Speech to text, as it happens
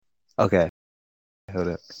Okay, hold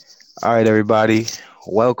up. All right, everybody.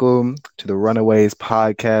 Welcome to the Runaways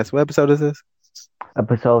podcast. What episode is this?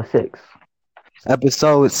 Episode 6.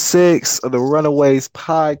 Episode 6 of the Runaways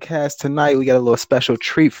podcast. Tonight, we got a little special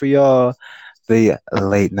treat for y'all, the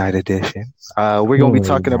late night edition. We're going to be Late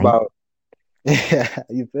talking night. about, yeah,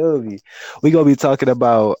 you feel me? We're going to be talking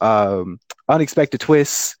about unexpected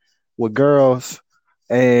twists with girls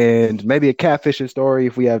and maybe a catfishing story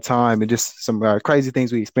if we have time and just some crazy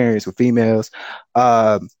things we experience with females.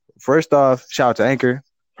 First off, shout out to Anchor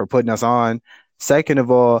for putting us on. Second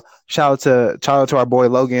of all, shout out to our boy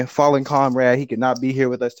Logan, fallen comrade. He could not be here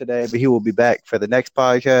with us today, but he will be back for the next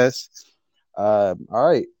podcast. All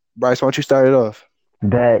right, Bryce, why don't you start it off?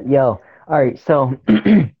 Bet, yo. Alright, so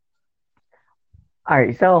it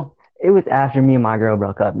was after me and my girl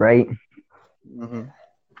broke up, right? Mm-hmm.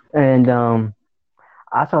 And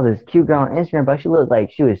I saw this cute girl on Instagram, but she looked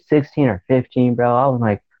like she was 16 or 15, bro. I was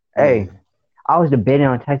like, hey, I was debating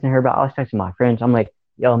on texting her, but I was texting my friends. I'm like,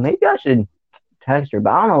 yo, maybe I should text her, but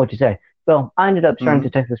I don't know what to say. So I ended up starting to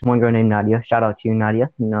text this one girl named Nadia. Shout out to you, Nadia.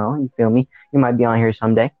 You feel me? You might be on here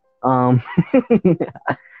someday. Wait,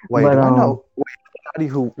 but, do I know anybody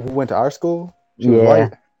who went to our school? She was yeah.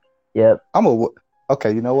 white? Yep.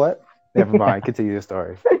 Okay, you know what? Never mind. Continue the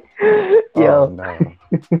story. Yo. Oh, no.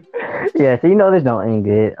 Yeah, so this don't end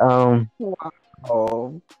good. Oh.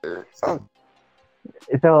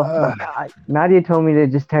 So Nadia told me to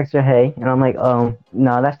just text her, hey, and I'm like,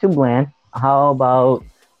 no, that's too bland. How about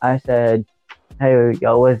I said, hey,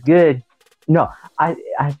 yo, what's good? No, I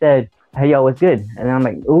said, hey, yo, what's good? And I'm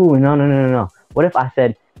like, ooh, no. What if I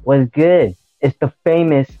said, what's good? It's the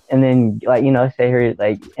famous, and then say her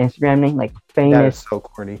Instagram name, famous. That is so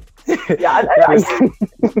corny. Yeah,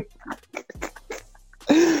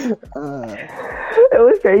 it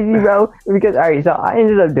was crazy, bro. Because so I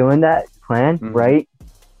ended up doing that plan, right?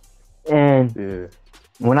 And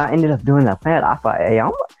when I ended up doing that plan, I thought, hey,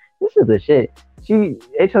 this is the shit.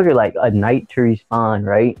 It took her like a night to respond,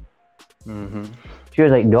 right? Mm-hmm. She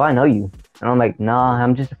was like, do I know you? And I'm like, nah,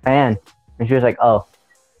 I'm just a fan. And she was like, oh,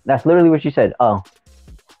 that's literally what she said. Oh,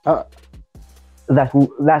 that's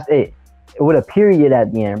it. With a period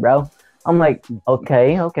at the end, bro. I'm like,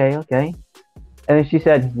 okay. And then she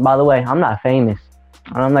said, by the way, I'm not famous.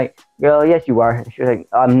 And I'm like, girl, yes you are. And she was like,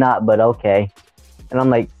 I'm not, but okay. And I'm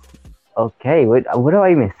like, okay, what do I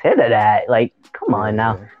even say to that? Like, come on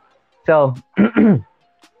now. So I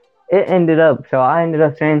ended up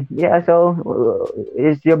saying, yeah, so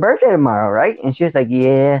it's your birthday tomorrow, right? And she was like,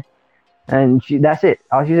 yeah. And that's it.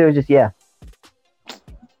 All she said was just, yeah.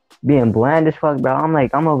 Being bland as fuck, bro.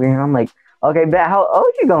 I'm over here. I'm like, okay, bet how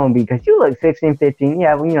old you gonna be? Because you look 16, 15. You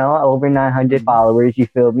have, over 900 followers. You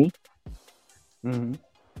feel me? Mm-hmm.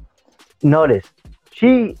 Notice,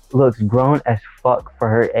 she looks grown as fuck for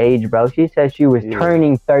her age, bro. She said she was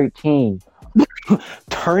turning 13.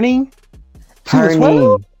 Turning?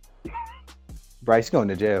 Turning. Bryce going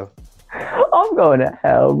to jail. I'm going to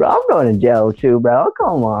hell, bro. I'm going to jail too, bro.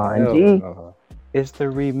 Come on, G. It's the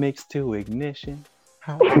remix to Ignition.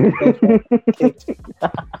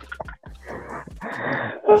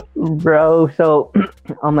 Bro, so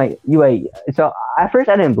I'm like, so at first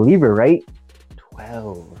I didn't believe her, right?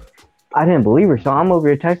 12. I didn't believe her, so I'm over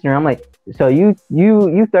here texting her. I'm like, so you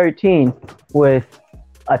 13 with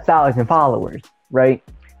 1,000 followers, right?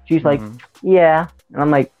 She's like, yeah. And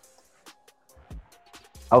I'm like,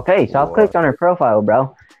 okay. So I clicked on her profile,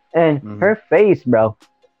 bro, and her face, bro,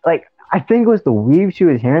 I think it was the weave she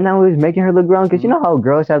was hearing that was making her look grown. Because you know how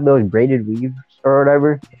girls have those braided weaves or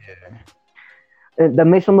whatever? Yeah. That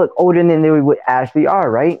makes them look older than they would actually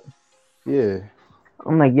are, right? Yeah.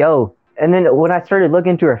 I'm like, yo. And then when I started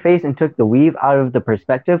looking into her face and took the weave out of the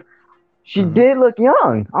perspective, she did look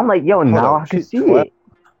young. I'm like, yo, now I can see it. Wait.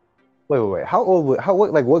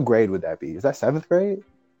 What grade would that be? Is that 7th grade?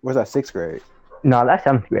 Or is that 6th grade? No, that's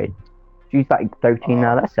 7th grade. She's like 13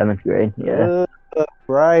 now. That's 7th grade. Yeah.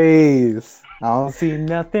 Bryce, I don't see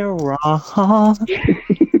nothing wrong.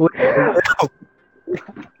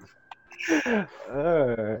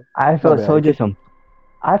 I felt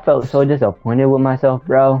so disappointed with myself,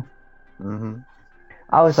 bro.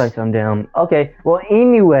 I was like, okay. Well,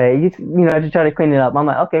 anyway, to try to clean it up. I'm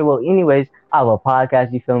like, okay. Well, anyways, I have a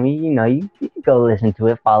podcast. You feel me? You can go listen to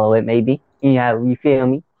it, follow it, maybe. You feel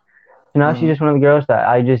me? She's just one of the girls that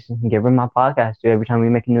I just give her my podcast to every time we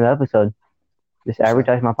make a new episode. Just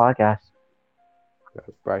advertise my podcast.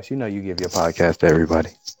 Bryce, you give your podcast to everybody.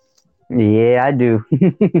 Yeah, I do.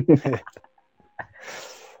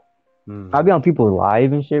 I'll be on people's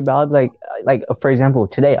live and shit, but I'll be like, for example,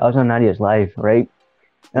 today I was on Nadia's live, right?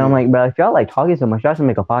 And I'm like, bro, if y'all like talking so much, y'all should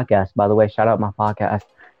make a podcast. By the way, shout out my podcast.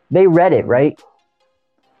 They read it, right?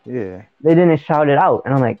 Yeah. They didn't shout it out.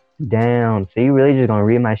 And I'm like, damn, so you really just gonna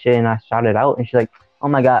read my shit and I shout it out? And she's like, oh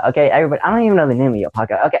my God, okay, everybody, I don't even know the name of your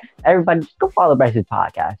podcast. Okay, everybody just go follow Bryce's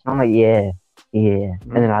podcast. And I'm like, yeah. And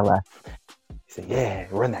then I left. He said, yeah,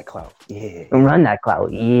 run that clout. Yeah. Run that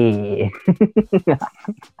clout. Yeah.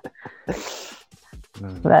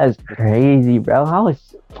 That's crazy, bro. I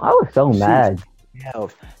was so mad. Yeah.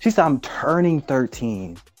 She said, I'm turning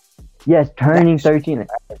 13. Yes, turning 13.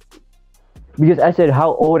 Because I said,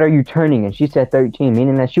 how old are you turning? And she said 13,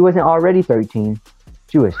 meaning that she wasn't already 13.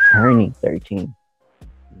 She was turning 13.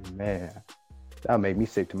 Man, that made me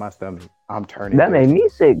sick to my stomach. I'm turning. That 13. Made me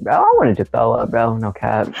sick, bro. I wanted to throw up, bro. No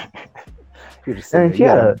cap. You're just sitting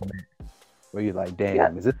there, where you're like,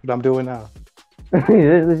 damn, is this what I'm doing now?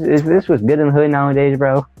 is this what's good in the hood nowadays,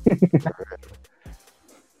 bro?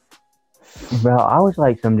 Bro, I was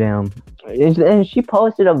like some damn... And she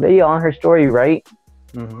posted a video on her story, right?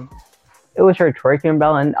 Mm-hmm. It was her twerking,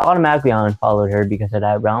 bro, and automatically I unfollowed her because of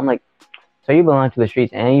that, bro. I'm like, so you belong to the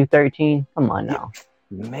streets and you 13? Come on now.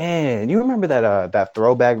 Man, you remember that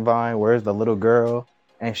throwback Vine where's the little girl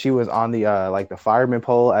and she was on the like the fireman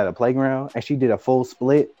pole at a playground and she did a full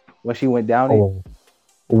split when she went down it?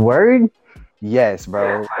 Word? Yes,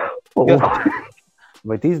 bro.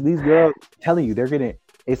 But these girls, I'm telling you, they're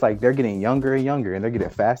getting younger and younger and they're getting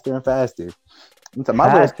faster and faster.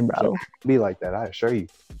 My little bro be like that, I assure you.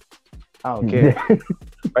 I don't care.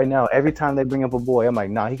 Right now, every time they bring up a boy, I'm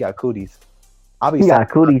like, nah, he got cooties. He got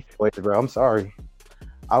cooties, boys, bro. I'm sorry.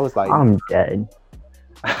 I was like, I'm dead.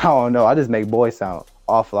 I don't know. I just make boys sound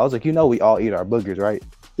awful. I was like, we all eat our boogers, right?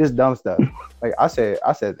 This dumb stuff. Like I said,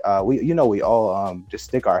 we all just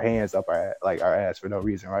stick our hands up our ass for no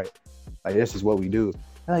reason, right? Like this is what we do.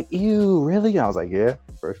 They're like, ew, really? And I was like, yeah,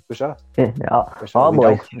 for sure. Yeah, all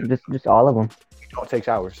boys, just all of them. We don't take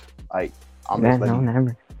showers. Like I'm just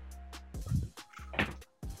never.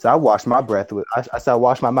 So I washed my breath with. I said I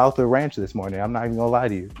washed my mouth with ranch this morning. I'm not even gonna lie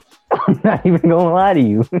to you. I'm not even gonna lie to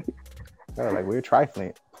you. Like we're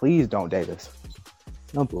trifling. Please don't date us.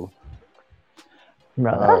 No boo.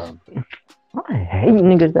 Bro, I hate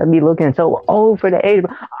niggas that be looking so old for the age.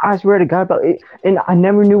 I swear to God, bro. And I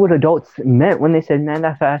never knew what adults meant when they said, "Man,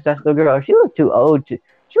 that fast ass little girl. She looked too old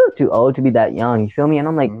to be that young." You feel me? And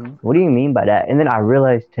I'm like, What do you mean by that? And then I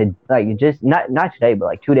realized just not today, but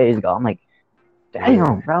like 2 days ago, I'm like,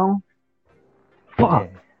 damn, bro. Fuck.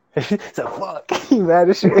 So fuck. You mad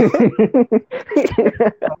as shit?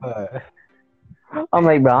 I'm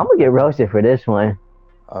like, bro, I'm gonna get roasted for this one.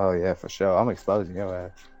 Oh yeah, for sure. I'm exposing your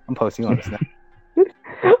ass. I'm posting you on the snap.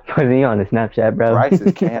 Putting you on the Snapchat, bro. Bryce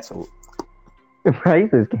is canceled.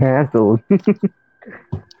 Bryce is canceled.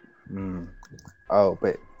 Oh,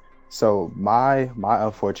 but so my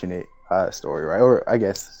unfortunate story, right, or I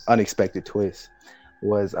guess unexpected twist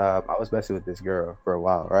was I was messing with this girl for a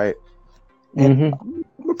while, right? And I'm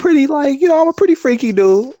a pretty freaky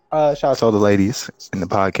dude. Shout out to all the ladies in the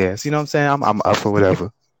podcast. You know what I'm saying? I'm up for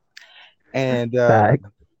whatever. And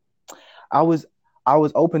I was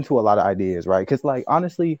open to a lot of ideas, right? Because like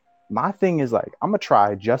honestly, my thing is like I'm gonna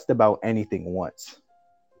try just about anything once.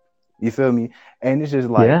 You feel me? And it's just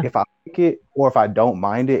like if I like it or if I don't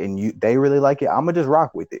mind it and they really like it, I'm gonna just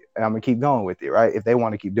rock with it and I'm gonna keep going with it, right? If they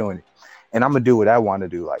want to keep doing it, and I'm gonna do what I want to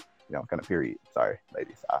do, like kind of period. Sorry,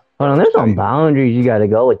 ladies. Hold on, there's some boundaries you gotta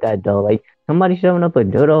go with that though. Like somebody shoving up a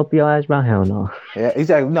dildo up your ass, bro? Hell no. Yeah,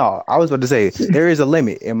 exactly. No, I was about to say there is a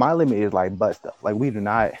limit, and my limit is like butt stuff. Like we do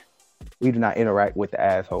not interact with the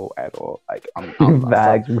asshole at all. Like I'm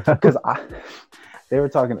bags, bro. Because they were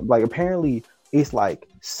talking like apparently it's like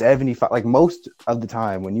 75. Like most of the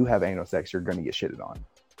time when you have anal sex, you're gonna get shitted on.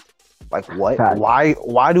 Like what? Fact.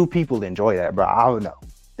 Why do people enjoy that, bro? I don't know.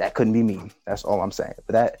 That couldn't be me. That's all I'm saying.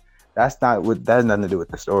 But that has nothing to do with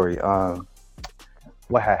the story.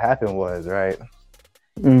 What had happened was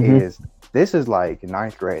this is like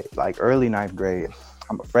ninth grade, like early ninth grade.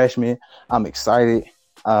 I'm a freshman. I'm excited.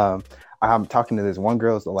 I'm talking to this one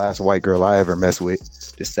girl. It's the last white girl I ever messed with.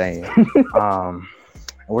 Just saying. And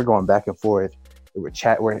we're going back and forth. We're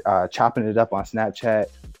chopping it up on Snapchat.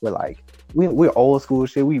 We're like, we're old school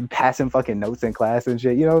shit. We passing fucking notes in class and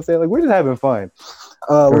shit. You know what I'm saying? Like we're just having fun.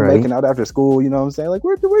 We're making out after school. You know what I'm saying? Like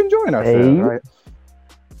we're enjoying ourselves, right?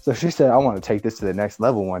 So she said, I want to take this to the next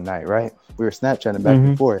level one night, right? We were Snapchatting back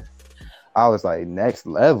and forth. I was like, next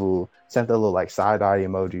level? Sent a little like side eye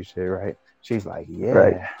emoji shit, right? She's like, yeah.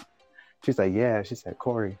 Right. She's like, yeah. She said,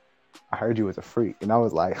 Corey, I heard you was a freak. And I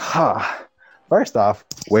was like, First off,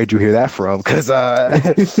 where'd you hear that from? Because,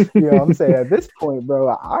 you know what I'm saying? At this point, bro,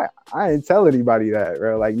 I ain't tell anybody that,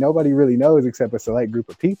 bro. Like, nobody really knows except a select group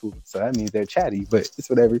of people. So that means they're chatty, but it's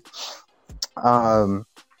whatever.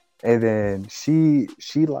 And then she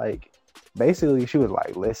like basically she was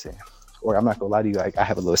like, listen, or I'm not gonna lie to you, like I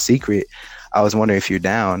have a little secret. I was wondering if you're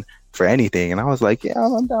down for anything. And I was like, yeah,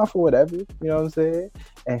 I'm down for whatever. You know what I'm saying?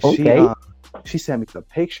 And Okay. she sent me the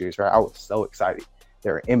pictures, right? I was so excited.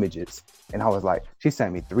 There were images. And I was like, she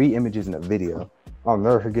sent me 3 images in a video. I'll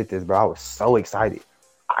never forget this, bro. I was so excited.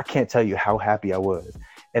 I can't tell you how happy I was.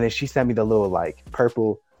 And then she sent me the little like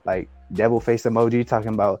purple like devil face emoji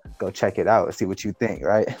talking about go check it out and see what you think,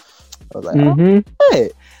 right? I was like, oh, Mm-hmm.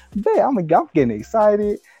 bet, I'm getting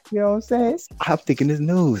excited. You know what I'm saying? I'm thinking this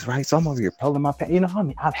news, right? So I'm over here pulling my pants. You know,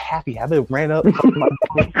 I'm happy. I just ran up, pulling my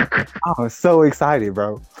pants. I was so excited,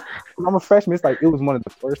 bro. I'm a freshman. It's like it was one of the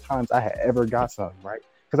first times I had ever got something, right?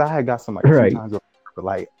 Because I had got some like a few Right. times, but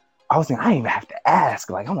like I was thinking I didn't even have to ask.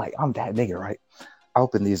 Like I'm that nigga, right? I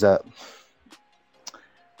open these up.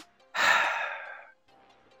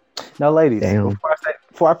 Now, ladies, Damn.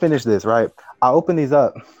 before I finish this, right? I open these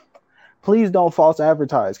up. Please don't false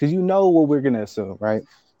advertise because you know what we're gonna assume, right?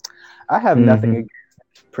 I have nothing Mm-hmm.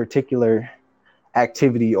 against particular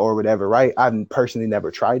activity or whatever, right? I've personally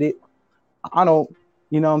never tried it. I don't,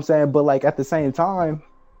 you know what I'm saying? But like at the same time,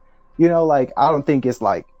 you know, like I don't think it's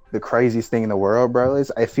like the craziest thing in the world, bro.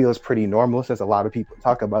 It feels pretty normal since a lot of people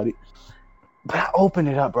talk about it. But I opened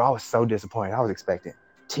it up, bro. I was so disappointed. I was expecting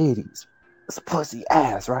titties, it's pussy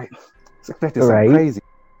ass, right? I was expecting something Right. crazy.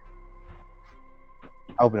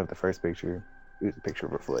 I opened up the first picture. It was a picture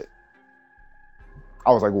of her foot.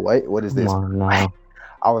 I was like, what? What is Come this? on now.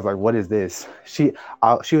 I was like, what is this? She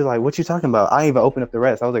was like, what you talking about? I ain't even opened up the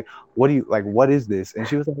rest. I was like, what do you like? What is this? And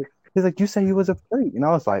she's like, you said you was a freak. And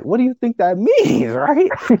I was like, what do you think that means,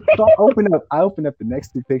 right? So I opened up the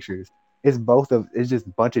next 2 pictures. It's just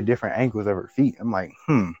a bunch of different angles of her feet. I'm like,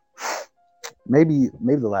 maybe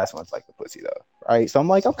the last one's like the pussy though, right? So I'm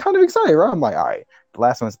like, I'm kind of excited, right? I'm like, all right, the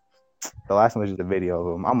last one was just a video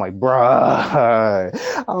of him. I'm like, bruh,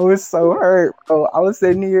 I was so hurt, bro. I was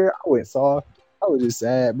sitting here, I went soft. I was just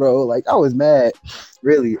sad, bro. Like I was mad,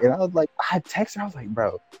 really. And I was like, I had text her. I was like,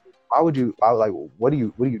 bro, why would you? I was like, what are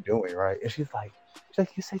you doing, right? And she's like,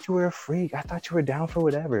 you said you were a freak. I thought you were down for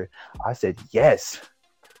whatever. I said, yes.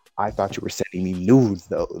 I thought you were sending me nudes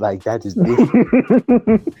though. Like that is different.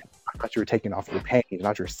 I thought you were taking off your panties,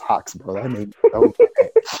 not your socks, bro. That made me so mad.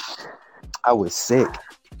 I was sick.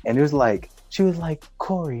 And it was like, she was like,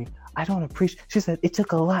 Corey, I don't appreciate. She said, it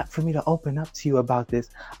took a lot for me to open up to you about this.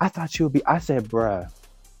 I thought you would be. I said, bruh.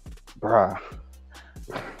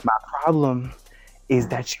 My problem is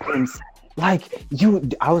that you didn't, like, you.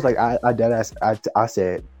 I was like, I dead ass. I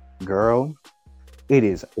said, girl, it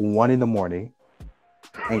is 1 a.m. and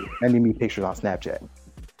you're sending me pictures on Snapchat.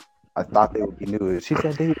 I thought they would be nudes. She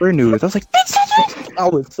said they were nudes. I was like, I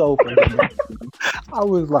was so funny. I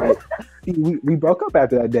was like, we broke up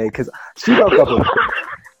after that day because she broke up with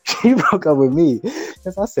she broke up with me.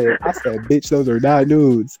 Because I said, bitch, those are not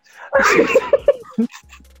nudes.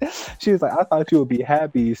 She was like, I thought you would be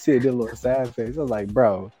happy. You see a little sad face. I was like,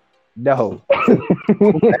 bro, no.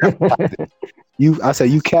 I said,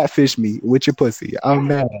 you catfish me with your pussy. I'm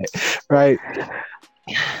mad, right?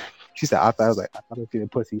 She said, I was feeling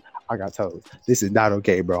pussy. I got told. This is not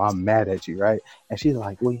okay, bro. I'm mad at you, right? And she's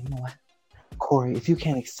like, well, you know what, Corey, if you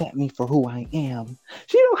can't accept me for who I am,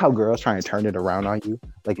 you know how girls try and turn it around on you,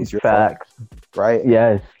 like it's your Facts. fault, right?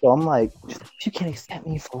 Yes. So I'm like, if you can't accept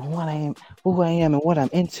me for who I am, and what I'm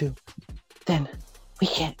into, then we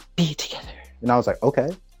can't be together. And I was like, okay,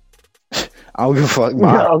 I don't give a fuck.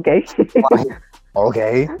 Bye. Okay.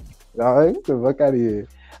 Okay, get the fuck out of here.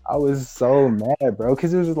 I was so mad, bro,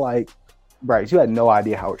 because it was like, right, you had no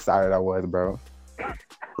idea how excited I was, bro.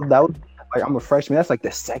 That was like, I'm a freshman. That's like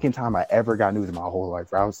the second time I ever got news in my whole life,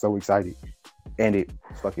 bro. I was so excited, and it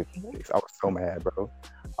fucking. I was so mad, bro.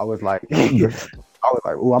 I was like,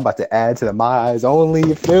 oh, I'm about to add to the my eyes only.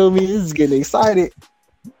 You feel me? This is getting excited,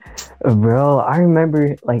 Bro, I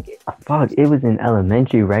remember, like, fuck, it was in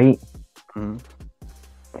elementary, right? Mm-hmm.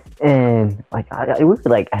 And, like,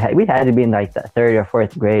 we had to be in, like, the 3rd or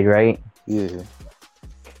 4th grade, right? Yeah.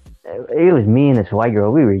 It was me and this white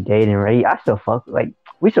girl. We were dating, right? I still fuck, like,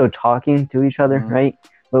 we still talking to each other, right?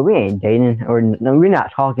 But we ain't dating, or no, we're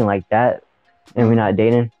not talking like that, and we're not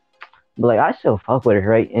dating. But, like, I still fuck with her,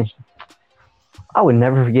 right? And I would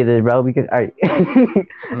never forget this, bro, because, all right,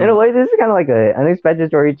 in a way, this is kind of like an unexpected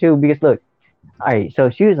story, too, because, look, all right, so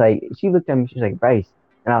she looked at me, she was like, Bryce,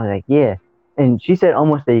 and I was like, yeah, and she said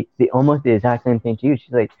almost the exact same thing to you.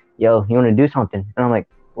 She's like, yo, you want to do something? And I'm like,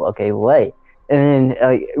 well, okay, what? And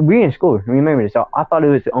then we in school, remember this, so I thought it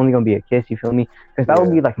was only going to be a kiss, you feel me? Because that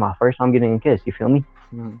would be, like, my first time getting a kiss, you feel me?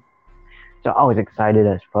 So I was excited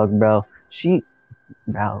as fuck, bro.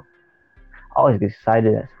 Bro, I was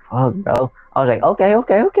excited as fuck, bro. I was like, okay,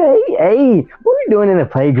 okay, okay. Hey, what are we doing in the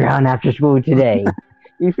playground after school today?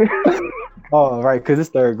 You feel? Oh, right, because it's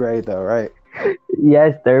third grade though, right?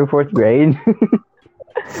 Yes, third, fourth grade,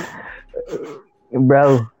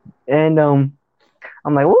 bro. And I'm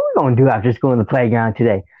like, what are we gonna do after school in the playground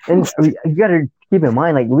today? And you gotta keep in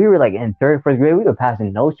mind, like we were like in third, first grade, we were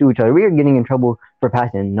passing notes to each other. We were getting in trouble for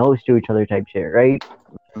passing notes to each other, type shit, right?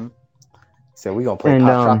 Mm-hmm. So we gonna play And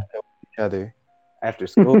pop shot with each other after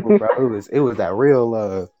school, bro. It was that real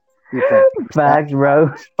love. We were playing facts,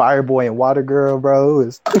 bro. Fireboy and Water Girl, bro. It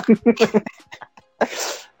was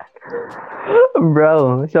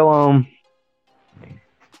Bro, so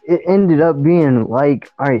it ended up being like,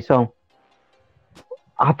 all right, so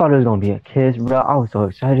I thought it was gonna be a kiss, bro. I was so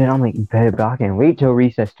excited. I'm like, babe, bro, I can't wait till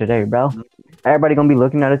recess today, bro. Everybody gonna be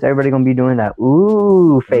looking at us. Everybody gonna be doing that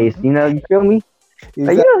ooh face. You know, you feel me?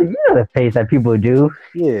 exactly. Like, you know the face that people do.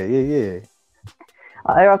 Yeah.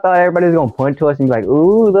 I thought everybody was gonna point to us and be like,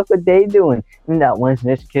 ooh, look what they doing. And that one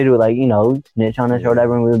snitch kid would like, you know, snitch on us or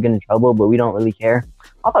whatever, and we would get in trouble, but we don't really care.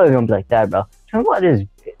 I thought it was gonna be like that, bro. Tell me about this,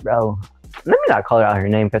 bro. Let me not call her out her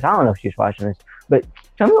name because I don't know if she's watching this, but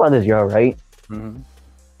tell me about this girl, right? Mm-hmm.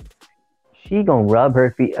 She gonna rub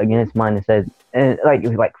her feet against mine and says, and like it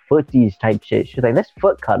was like footsies type shit. She's like, let's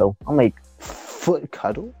foot cuddle. I'm like, Foot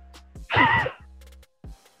cuddle?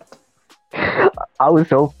 I was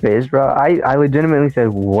so pissed, bro. I legitimately said,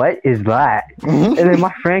 what is that? And then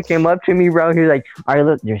my friend came up to me, bro. He was like, all right,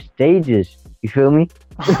 look, there's stages. You feel me?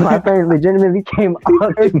 My friend legitimately came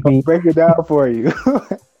up to me. Break it down for you.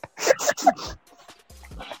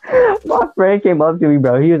 My friend came up to me,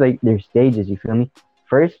 bro. He was like, there's stages. You feel me?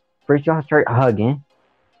 First y'all start hugging,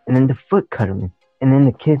 and then the foot cuddling, and then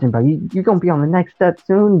the kissing, bro. You're gonna be on the next step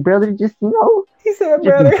soon, brother. Just, you know, He said, just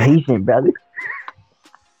brother. be patient, brother.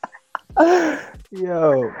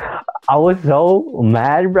 Yo. I was so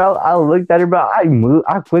mad, bro. I looked at her, bro.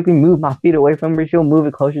 I quickly moved my feet away from her. She'll move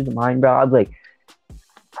it closer to mine, bro. I was like,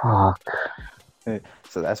 fuck.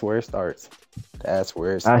 So that's where it starts. That's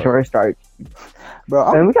where it starts.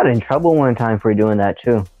 Bro, And we got in trouble one time for doing that,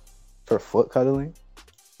 too. for foot cuddling?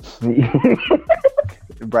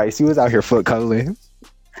 Bryce, he was out here foot cuddling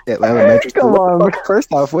at elementary school. Come on, bro.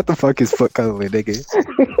 First off, what the fuck is foot cuddling, nigga?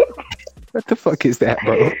 What the fuck is that,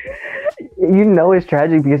 bro? You know it's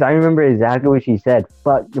tragic because I remember exactly what she said.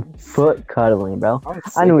 Fuck foot cuddling, bro.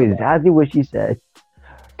 I knew exactly what she said.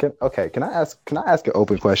 Can I ask an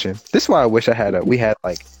open question? This is why I wish we had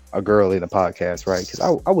like a girl in the podcast, right?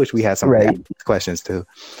 Because I wish we had some questions too.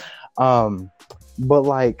 But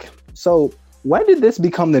like, so when did this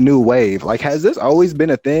become the new wave? Like, has this always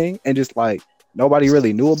been a thing and just like nobody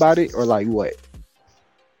really knew about it, or like what?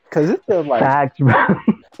 Because it feels like facts, bro.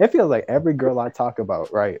 It feels like every girl I talk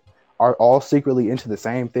about, right, are all secretly into the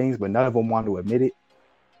same things, but none of them want to admit it,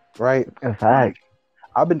 right? A fact.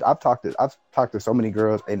 Like, I've talked to so many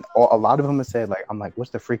girls, and a lot of them have said, like, I'm like,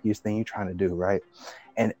 what's the freakiest thing you're trying to do, right?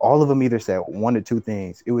 And all of them either said one or two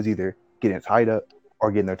things. It was either getting tied up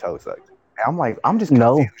or getting their toes sucked. And I'm like, I'm just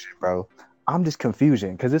confusion, bro. I'm just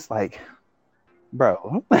confusion because it's like,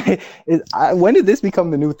 bro, when did this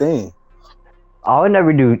become the new thing? I would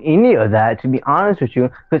never do any of that, to be honest with you,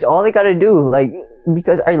 because all they gotta do, like,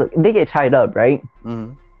 because look, they get tied up, right?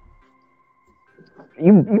 Mm-hmm.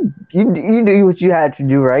 You do what you had to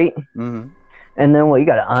do, right? Mm-hmm. And then what? You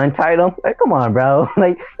gotta untie them? Like, come on, bro.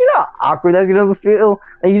 Like, you know how awkward that's gonna feel.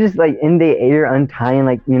 Like, you just like in the air untying,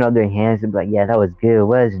 like, you know, their hands and be like, yeah, that was good,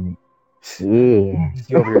 wasn't it? Yeah.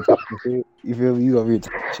 You over here talking shit. You feel me? You over here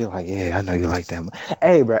talking shit like, yeah, I know you like that.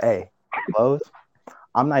 Hey, bro. Hey, Lowe's,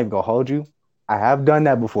 I'm not even gonna hold you. I have done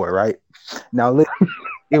that before, right? Now, listen,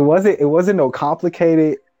 it wasn't no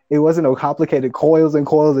complicated coils and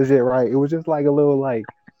coils and shit, right? It was just like a little, like,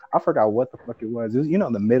 I forgot what the fuck it was. It was, you know,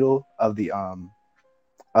 in the middle of the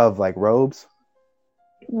of like robes.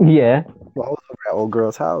 Yeah. Well, I was over at old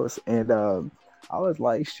girl's house, and I was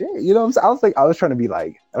like, shit, you know what I'm saying? I was trying to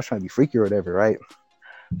be freaky or whatever, right?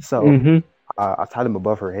 So I tied him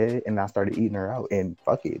above her head, and I started eating her out, and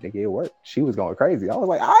fuck it, nigga, it worked. She was going crazy. I was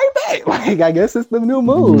like, I bet, like, I guess it's the new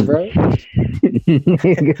move, bro. I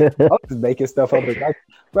was just making stuff up, like,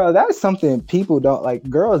 bro. That's something people don't like.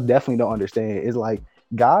 Girls definitely don't understand. Is like,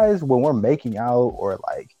 guys, when we're making out or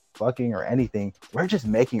like fucking or anything, we're just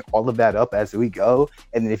making all of that up as we go,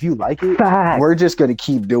 and then if you like it, we're just gonna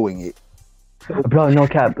keep doing it. Bro, no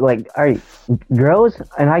cap. Like, all right, girls,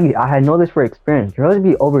 and I know this for experience. Girls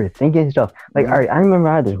be overthinking stuff. Like, all right, I remember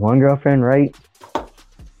I had this one girlfriend, right?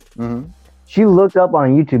 Mm-hmm. She looked up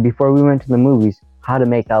on YouTube before we went to the movies. how to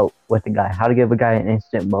make out with a guy, how to give a guy an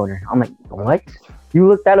instant boner. I'm like, what? You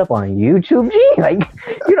look that up on YouTube, G? Like,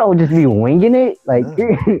 you don't just be winging it. Like,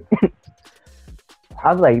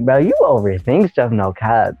 I was like, bro, you overthink stuff, no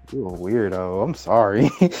cap. You a weirdo. I'm sorry.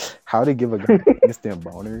 How to give a guy an instant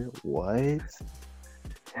boner? What?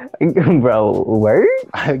 Bro, word?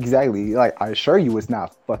 Exactly. Like, I assure you it's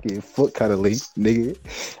not fucking foot cuddling, nigga.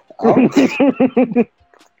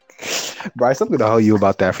 Bryce, I'm gonna hold you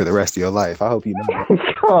about that for the rest of your life. I hope you know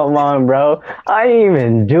that. Come on, bro. I didn't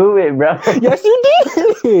even do it, bro. Yes, you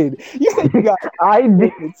did. You said you got I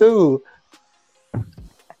did it too.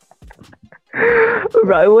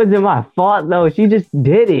 Bro, it wasn't my fault though. She just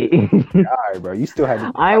did it. All right, bro. You still had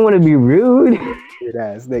to. I didn't want to be rude. Weird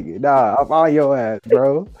ass nigga. Nah, I'm on your ass,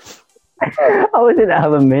 bro. I was in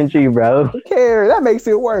elementary, bro. Who cares? That makes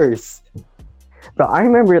it worse. Bro, I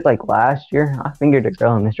remember it like last year. I fingered a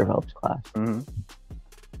girl in Mr. Phelps' class. Mm-hmm.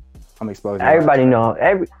 I'm exposing. Everybody know.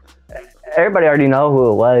 Everybody already know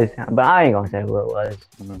who it was, but I ain't gonna say who it was.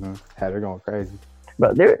 Mm-hmm. Had her going crazy.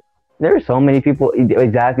 Bro, there were so many people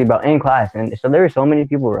exactly, bro, in class, and so there were so many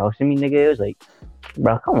people roasting me, nigga. It was like,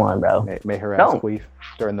 bro, come on, bro. Made her ass queef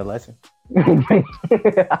during the lesson.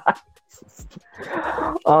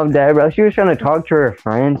 Dad, bro, she was trying to talk to her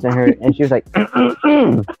friends, and she was like,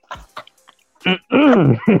 Yo,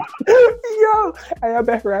 hey, I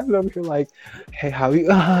bet her ass over here like, hey, how you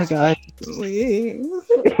guys doing?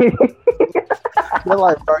 You're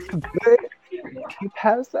like, are you good? You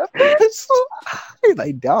passed that pencil? He's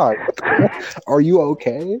like, dog, are you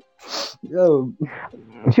okay? Yo,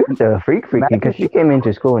 she was a freak because she came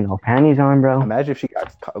into school with no panties on, bro. Imagine if she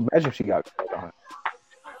got caught on.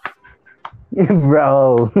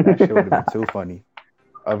 Bro, that shit would have been too funny.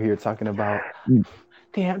 Over here talking about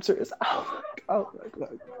the answer is oh my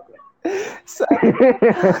god. So,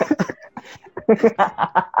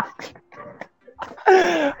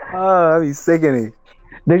 that'd be sickening.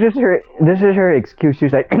 This is her excuse.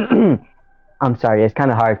 She's like, I'm sorry, it's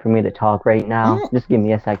kind of hard for me to talk right now. Just give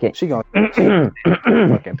me a second. She gonna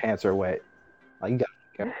fucking pants are wet. Like, you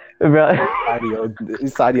got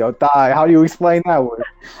side of your thigh. How do you explain that one?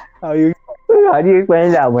 How do you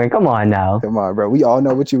explain that one? Come on now. Come on, bro. We all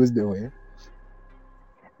know what you was doing.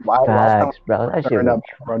 Facts, bro. That shit up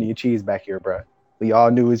running your cheese back here, bro. We all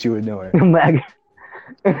knew what you were doing.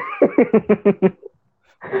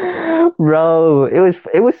 Bro, it was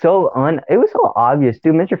so obvious,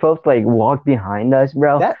 dude. Mr. Phelps like walked behind us,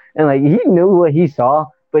 bro, and like he knew what he saw,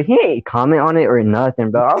 but he ain't comment on it or nothing,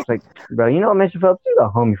 bro. I was like, bro, you know what, Mr. Phelps, you a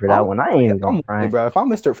homie for that one. I ain't even gonna front. Bro, if I'm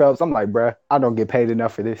Mr. Phelps, I'm like, bro, I don't get paid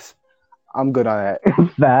enough for this. I'm good on that.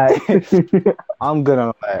 Fact. I'm good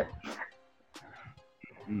on that.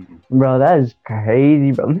 Bro, that is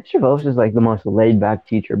crazy, bro. Mr. Phelps is like the most laid back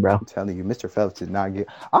teacher, bro. I'm telling you, Mr. Phelps did not get.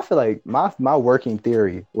 I feel like my working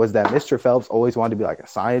theory was that Mr. Phelps always wanted to be like a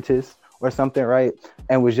scientist or something, right?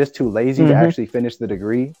 And was just too lazy to actually finish the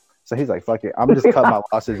degree. So he's like, fuck it, I'm just cut my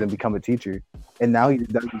losses and become a teacher. And now he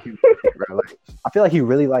does become a teacher, bro. Like, I feel like he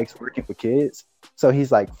really likes working with kids. So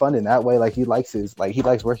he's like fun in that way. Like he likes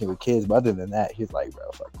working with kids. But other than that, he's like, bro,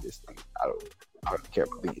 fuck this thing. I don't care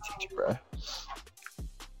about being a teacher, bro.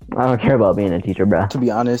 I don't care about being a teacher, bro. To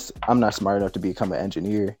be honest, I'm not smart enough to become an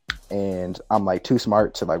engineer, and I'm like too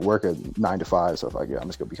smart to like work a 9 to 5. So if I I'm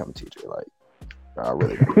just gonna become a teacher. Like, I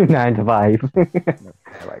really 9 to 5.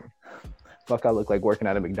 Like, fuck, I look like working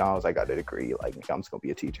at a McDonald's. I got a degree. Like, I'm just gonna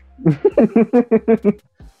be a teacher.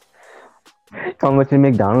 Come with to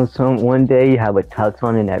McDonald's one day, you have a tux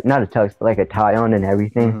on and not a tux, but like a tie on and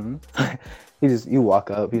everything. Mm-hmm. You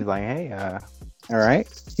walk up. He's like, hey, all right,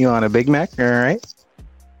 you on a Big Mac? All right.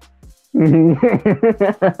 It'd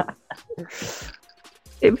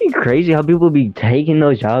be crazy how people be taking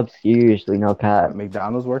those jobs seriously, no cap.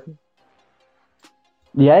 McDonald's working?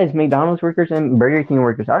 Yeah, it's McDonald's workers and Burger King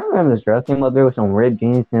workers. I remember this girl came up there with some ripped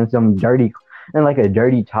jeans and some dirty and like a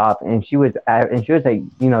dirty top, and she was like,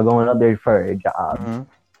 you know, going up there for a job. Mm-hmm.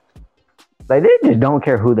 Like, they just don't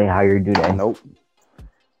care who they hire, do they? Nope.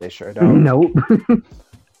 They sure don't. Nope.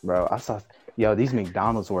 Bro, I saw these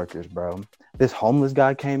McDonald's workers, bro. This homeless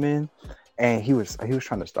guy came in and he was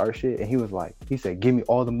trying to start shit, and he said, give me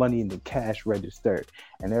all the money in the cash register.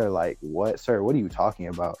 And they were like, what, sir? What are you talking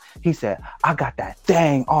about? He said, I got that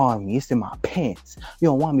thing on me. It's in my pants. You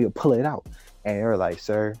don't want me to pull it out. And they were like,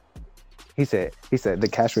 sir. He said the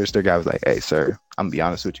cash register guy was like, hey, sir, I'm gonna be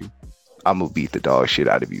honest with you. I'm gonna beat the dog shit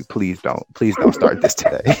out of you. Please don't start this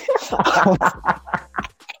today.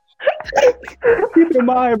 Keep in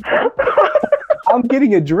mind, bro. I'm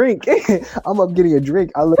getting a drink. I'm up getting a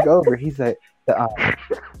drink. I look over. He's like, he's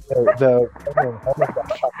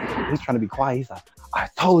trying to be quiet. He's like, I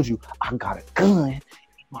told you I got a gun in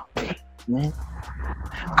my pants, man.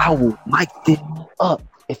 I will mic this up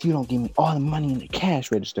if you don't give me all the money in the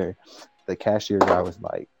cash register. The cashier guy was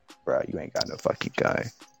like, bro, you ain't got no fucking gun.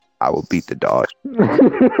 I will beat the dog.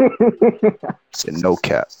 I said, no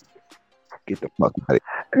cap. Get the fuck out of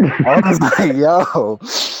here. I was like, yo,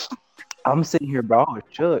 I'm sitting here, bro. I was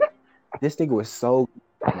shook. This nigga was so,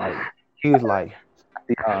 like, he was like,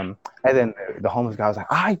 and then the homeless guy was like,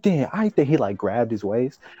 I think he like grabbed his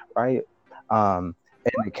waist, right? And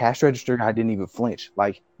the cash register guy didn't even flinch.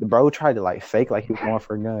 Like the bro tried to like fake like he was going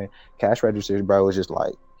for a gun. Cash register bro was just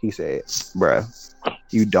like, he said, bro,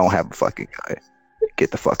 you don't have a fucking gun.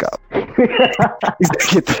 Get the fuck out.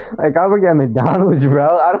 Like I work at McDonald's,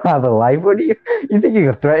 bro. I don't have a life. What do you think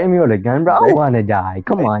you can threaten me with a gun, bro? I don't want to die.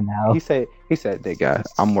 Come on now. He said, nigga,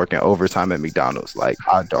 I'm working overtime at McDonald's. Like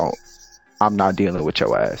I'm not dealing with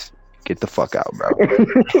your ass. Get the fuck out, bro.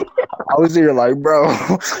 I was here like, bro,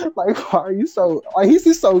 like, why are you so, like, he's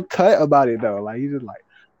just so cut about it though. Like, he's just like,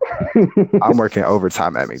 I'm working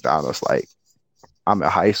overtime at McDonald's. Like, I'm in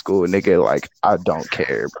high school, nigga. Like, I don't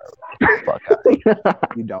care, bro. Fuck out.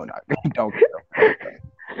 You don't care.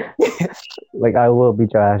 Like, I will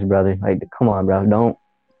beat your ass, brother. Like, come on, bro. Don't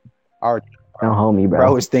hold me, bro.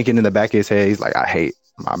 Bro was thinking in the back of his head, he's like, I hate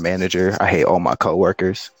my manager. I hate all my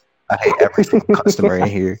coworkers. I hate every single customer in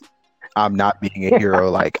here. I'm not being a hero.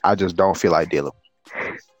 Like, I just don't feel like dealing with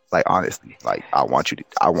it. Like, honestly, like, I want you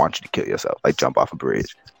to kill yourself. Like, jump off a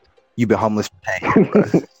bridge. You've been homeless for 10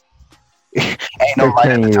 years, bro. Ain't no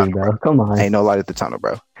light at the tunnel, bro. Come on. Ain't no light at the tunnel,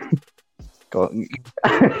 bro. Go.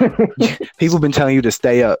 People been telling you to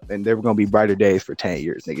stay up, and there were gonna be brighter days for 10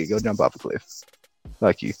 years, nigga. Go jump off a cliff.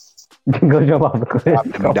 Like you. Go jump off a cliff. At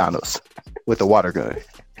McDonald's with a water gun.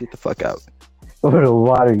 Get the fuck out. With a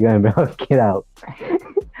water gun, bro. Get out.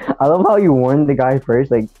 I love how you warned the guy first,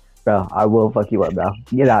 like, bro, I will fuck you up, bro.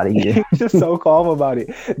 Get out of here. He's just so calm about it.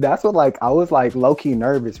 That's what, like, I was like low key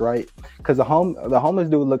nervous, right? Because the homeless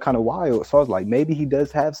dude looked kind of wild, so I was like, maybe he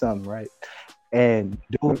does have something, right? And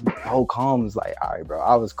dude, the whole calm was like, all right, bro.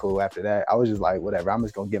 I was cool after that. I was just like, whatever. I'm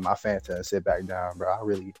just gonna get my Fanta and sit back down, bro. I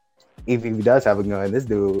really, even if he does have a gun, this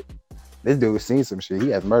dude's seen some shit. He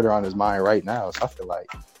has murder on his mind right now, so I feel like.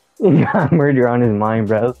 He got murder on his mind,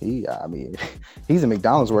 bro. I mean, he's a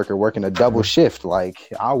McDonald's worker working a double shift.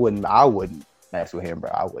 Like, I wouldn't mess with him,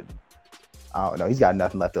 bro. I don't know. He's got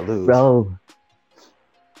nothing left to lose. Bro,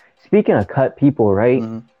 speaking of cut people, right?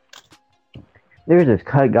 Mm-hmm. There's this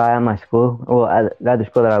cut guy at my school. Well, at the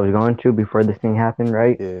school that I was going to before this thing happened,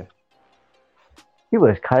 right? Yeah. He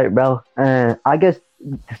was cut, bro. And I guess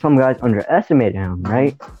some guys underestimated him,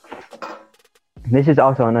 right? This is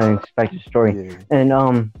also an unexpected story. Yeah.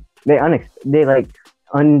 And they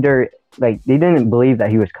didn't believe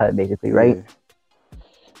that he was cut, basically, right?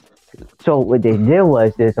 Yeah. So what they did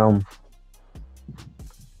was they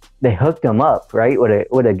hooked him up, right, with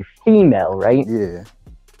a female, right? Yeah.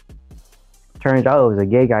 Turns out it was a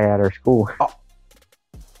gay guy at our school. Oh.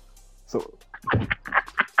 So,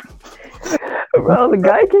 bro, the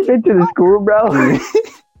guy came into the school, bro.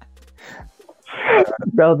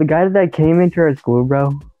 Bro, the guy that came into our school,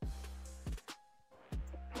 bro.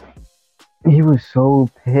 He was so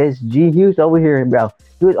pissed. Gee, he was over here, bro.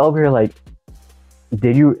 He was over here like,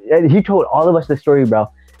 he told all of us the story, bro.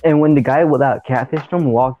 And when the guy without catfished him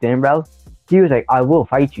walked in, bro, he was like, I will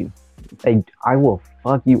fight you. Like, I will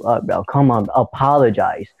fuck you up, bro. Come on,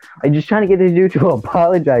 apologize. I'm just trying to get this dude to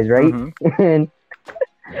apologize, right? Mm-hmm. And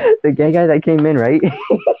the gay guy that came in, right?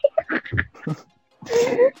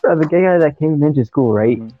 Bro, the gay guy that came into school,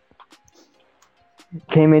 right? Mm-hmm.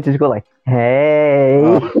 Came into school like,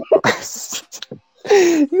 hey.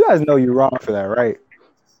 You guys know you're wrong for that, right?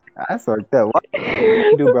 That's fucked up. Why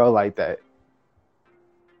you do bro like that?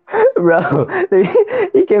 Bro,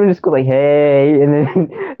 he came into school like, hey, and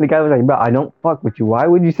then the guy was like, bro, I don't fuck with you. Why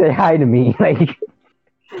would you say hi to me? Like,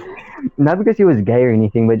 not because he was gay or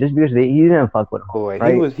anything, but just because he didn't fuck with him. Boy,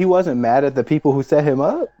 right? he wasn't mad at the people who set him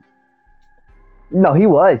up? No, he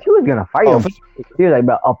was. He was gonna fight him. He was like,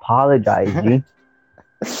 bro, apologize, G.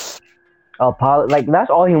 Like, that's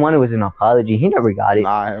all he wanted was an apology. He never got it.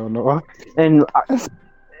 Nah, I don't know. And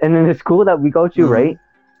in the school that we go to, mm-hmm. right?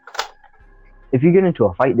 If you get into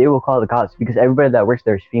a fight, they will call the cops because everybody that works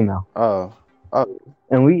there is female. Oh.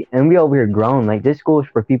 And we over here grown. Like, this school is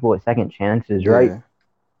for people with second chances, right? Yeah.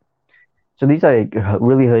 So these are like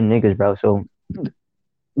really hood niggas, bro. So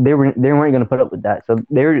they weren't gonna put up with that. So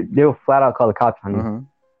they will flat out call the cops on me.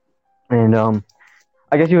 Mm-hmm. And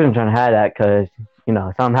I guess he wasn't trying to have that because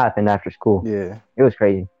something happened after school. Yeah, it was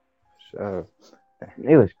crazy. Sure.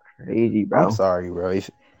 It was crazy, bro. I'm sorry, bro.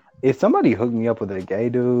 if somebody hooked me up with a gay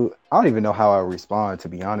dude, I don't even know how I would respond. To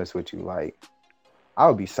be honest with you, like I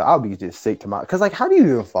would be just sick to my. Cause like, how do you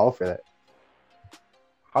even fall for that?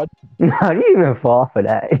 How, How do you even fall for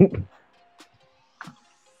that?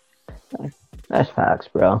 That's facts,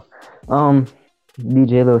 bro.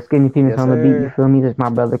 DJ Little Skinny Penis yes, on the beat, you sir. feel me? That's my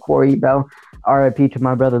brother Corey, bro. RIP to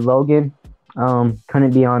my brother Logan.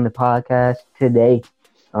 Couldn't be on the podcast today.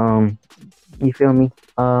 You feel me?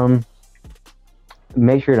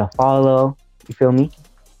 Make sure to follow, you feel me?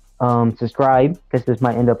 Subscribe, because this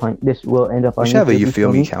will end up We on should have a YouTube, you you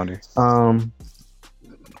feel feel me me? counter.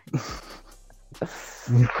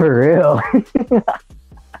 For real.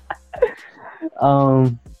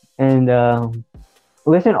 And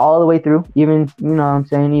listen all the way through, even, you know what I'm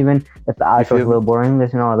saying, even if the You outro is a feel me? little boring,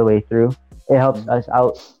 listen all the way through. It helps us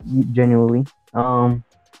out genuinely.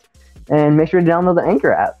 And make sure to download the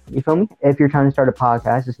Anchor app, you feel me? If you're trying to start a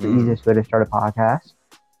podcast, it's the easiest way to start a podcast.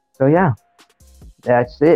 So yeah, that's it.